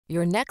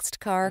Your next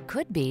car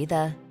could be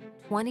the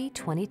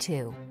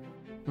 2022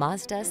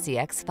 Mazda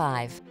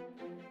CX-5.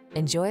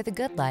 Enjoy the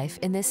good life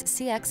in this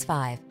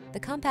CX-5, the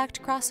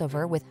compact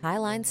crossover with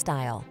highline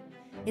style.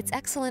 Its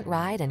excellent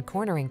ride and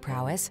cornering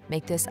prowess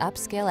make this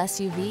upscale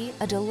SUV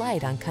a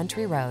delight on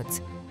country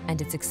roads,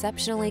 and its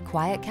exceptionally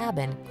quiet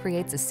cabin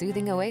creates a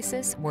soothing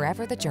oasis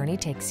wherever the journey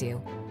takes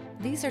you.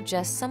 These are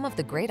just some of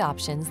the great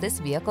options this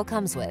vehicle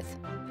comes with: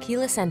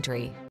 keyless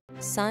entry,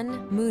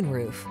 sun,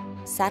 moonroof,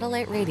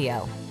 satellite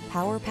radio,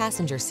 power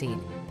passenger seat,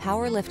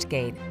 power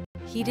liftgate,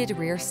 heated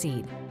rear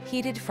seat,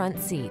 heated front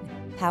seat,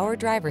 power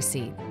driver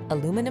seat,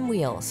 aluminum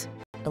wheels,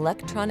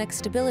 electronic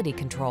stability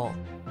control.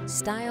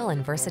 Style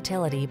and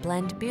versatility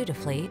blend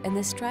beautifully in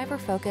this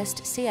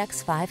driver-focused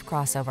CX-5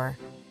 crossover.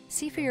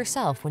 See for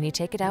yourself when you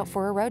take it out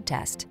for a road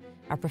test.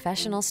 Our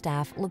professional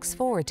staff looks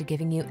forward to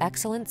giving you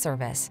excellent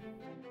service.